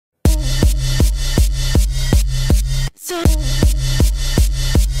Hello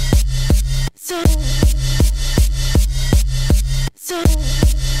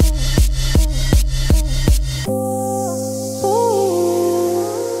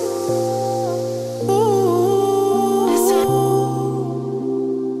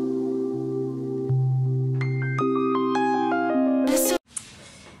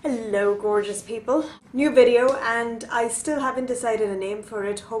gorgeous people, new video, and I still haven't decided a name for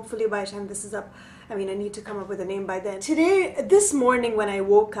it. Hopefully by the time this is up, I need to come up with a name by then. This morning when I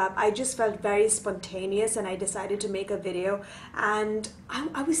woke up, I just felt very spontaneous and I decided to make a video, and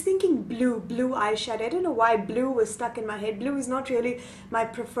I was thinking blue eyeshadow. I don't know why blue was stuck in my head. Blue is not really my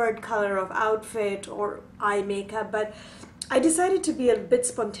preferred color of outfit or eye makeup, but I decided to be a bit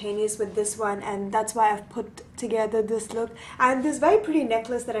spontaneous with this one, and that's why I've put together this look and this very pretty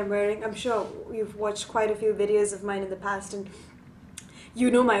necklace that I'm wearing. I'm sure you've watched quite a few videos of mine in the past and you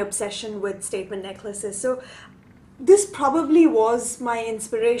know my obsession with statement necklaces. So this probably was my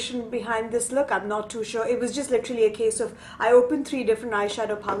inspiration behind this look. I'm not too sure. It was just literally a case of I opened 3 different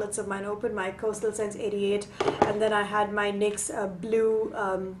eyeshadow palettes of mine. I opened my Coastal Scents 88, and then I had my NYX blue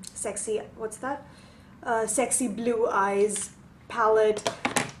sexy, what's that? Sexy Blue Eyes palette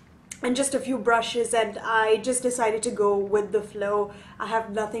and just a few brushes, and I just decided to go with the flow. I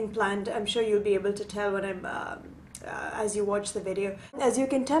have nothing planned. I'm sure you'll be able to tell when I'm as you watch the video. As you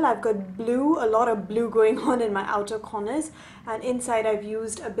can tell, I've got a lot of blue going on in my outer corners, and inside I've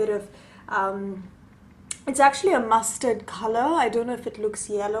used a bit of it's actually a mustard color. I don't know if it looks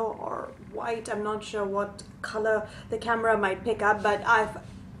yellow or white. I'm not sure what color the camera might pick up, but I've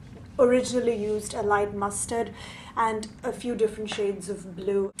originally used a light mustard and a few different shades of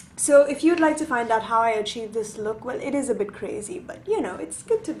blue. So if you'd like to find out how I achieved this look, well, it is a bit crazy, but you know, it's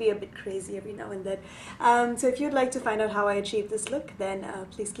good to be a bit crazy every now and then. So if you'd like to find out how I achieved this look, then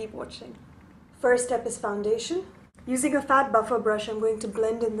please keep watching. First step is foundation. Using a fat buffer brush, I'm going to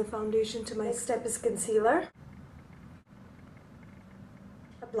blend in the foundation to my next step is concealer.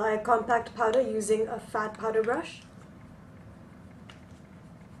 Apply a compact powder using a fat powder brush.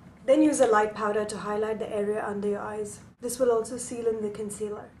 Then use a light powder to highlight the area under your eyes. This will also seal in the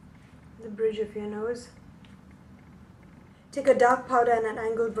concealer, the bridge of your nose. Take a dark powder and an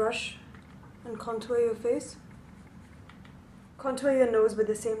angled brush and contour your face. Contour your nose with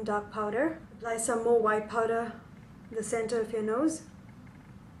the same dark powder. Apply some more white powder in the center of your nose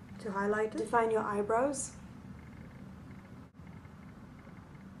to highlight it. Define your eyebrows.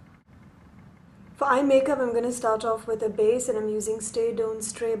 For eye makeup, I'm going to start off with a base, and I'm using Stay Don't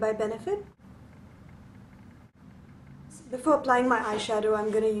Stray by Benefit. Before applying my eyeshadow,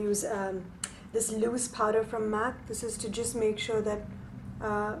 I'm going to use this loose powder from MAC. This is to just make sure that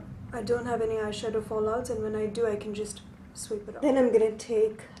I don't have any eyeshadow fallouts, and when I do, I can just sweep it off. Then I'm going to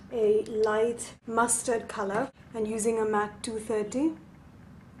take a light mustard color and using a MAC 230,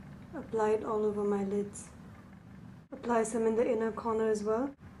 apply it all over my lids. Apply some in the inner corner as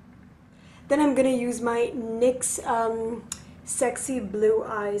well. Then I'm going to use my NYX Sexy Blue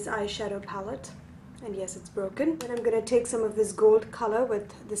Eyes eyeshadow palette. And yes, it's broken. Then I'm going to take some of this gold color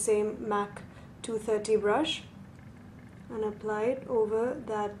with the same MAC 230 brush and apply it over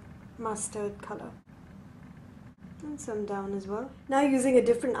that mustard color. And some down as well. Now using a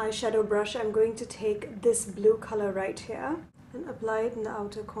different eyeshadow brush, I'm going to take this blue color right here and apply it in the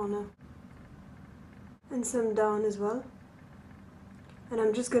outer corner. And some down as well. And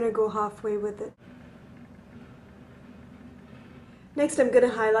I'm just going to go halfway with it. Next, I'm going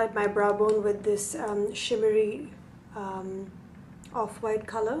to highlight my brow bone with this shimmery off-white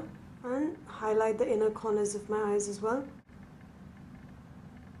color and highlight the inner corners of my eyes as well.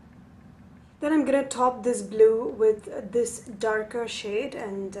 Then I'm going to top this blue with this darker shade,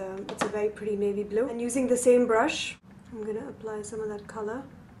 and it's a very pretty navy blue. And using the same brush, I'm going to apply some of that color.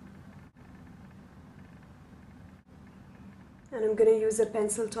 And I'm going to use a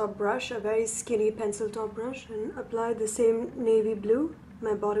pencil top brush, a very skinny pencil top brush, and apply the same navy blue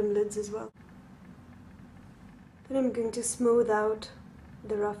my bottom lids as well. Then I'm going to smooth out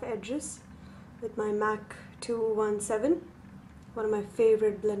the rough edges with my MAC 217, one of my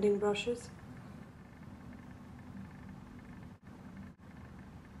favorite blending brushes.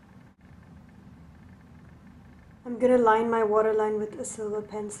 I'm going to line my waterline with a silver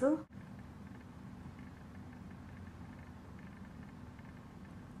pencil.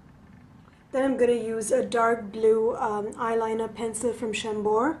 Then I'm going to use a dark blue eyeliner pencil from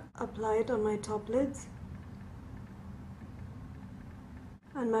Chambord. Apply it on my top lids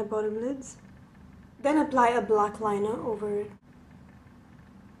and my bottom lids. Then apply a black liner over it.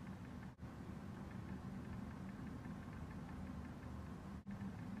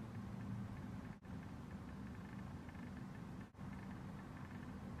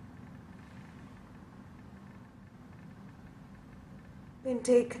 Then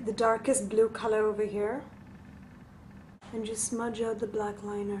take the darkest blue color over here and just smudge out the black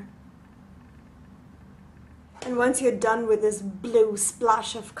liner. And once you're done with this blue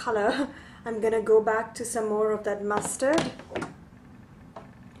splash of color, I'm gonna go back to some more of that mustard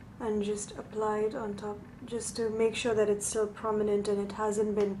and just apply it on top, just to make sure that it's still prominent and it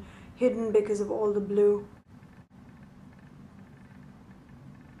hasn't been hidden because of all the blue.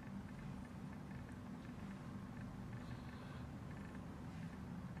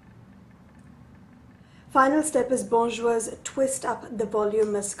 Final step is Bonjour's Twist Up the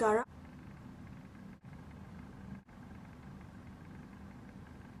Volume Mascara.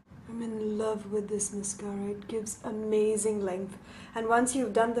 I'm in love with this mascara. It gives amazing length. And once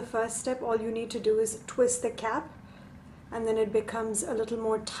you've done the first step, all you need to do is twist the cap, and then it becomes a little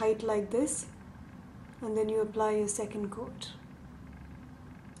more tight like this. And then you apply your second coat.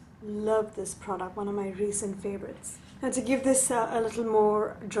 Love this product, one of my recent favorites. And to give this a little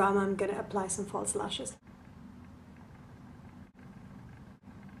more drama, I'm going to apply some false lashes.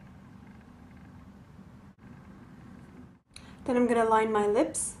 Then I'm going to line my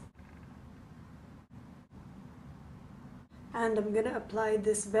lips. And I'm going to apply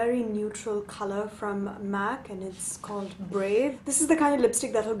this very neutral color from MAC, and it's called Brave. This is the kind of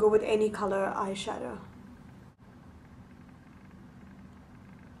lipstick that will go with any color eyeshadow.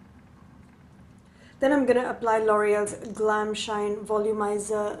 Then I'm going to apply L'Oreal's Glam Shine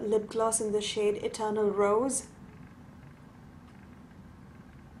Volumizer Lip Gloss in the shade Eternal Rose.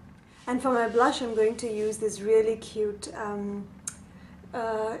 And for my blush, I'm going to use this really cute,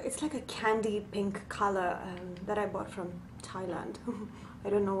 it's like a candy pink color that I bought from Thailand. I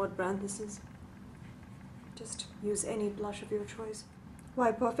don't know what brand this is. Just use any blush of your choice.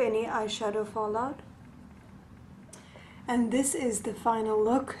 Wipe off any eyeshadow fallout. And this is the final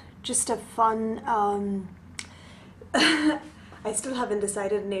look. Just a fun, I still haven't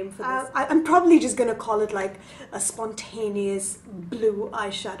decided a name for this. I'm probably just gonna call it like a spontaneous blue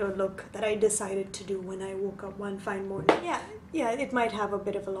eyeshadow look that I decided to do when I woke up one fine morning. Yeah, it might have a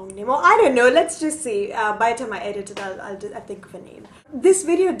bit of a long name. Or I don't know, let's just see. By the time I edit it, I'll think of a name. This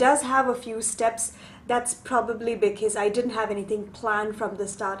video does have a few steps. That's probably because I didn't have anything planned from the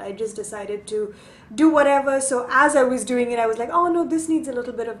start. I just decided to do whatever. So as I was doing it, I was like, oh no, this needs a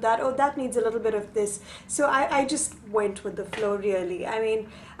little bit of that. Oh, that needs a little bit of this. So I just went with the flow, really. I mean,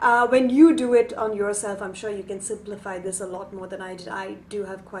 when you do it on yourself, I'm sure you can simplify this a lot more than I did. I do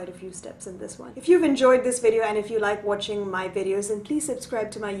have quite a few steps in this one. If you've enjoyed this video and if you like watching my videos, then please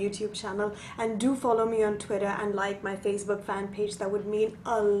subscribe to my YouTube channel and do follow me on Twitter and like my Facebook fan page. That would mean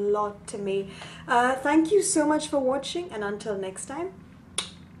a lot to me. Thank you so much for watching, and until next time.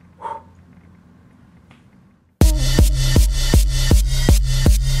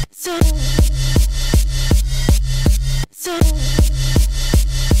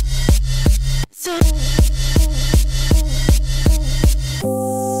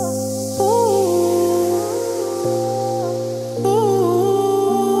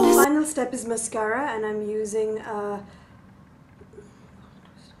 Final step is mascara, and I'm using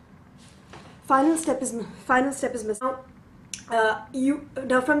Final step is mascara.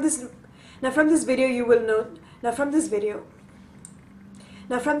 Now from this video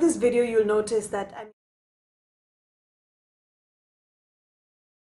you'll notice that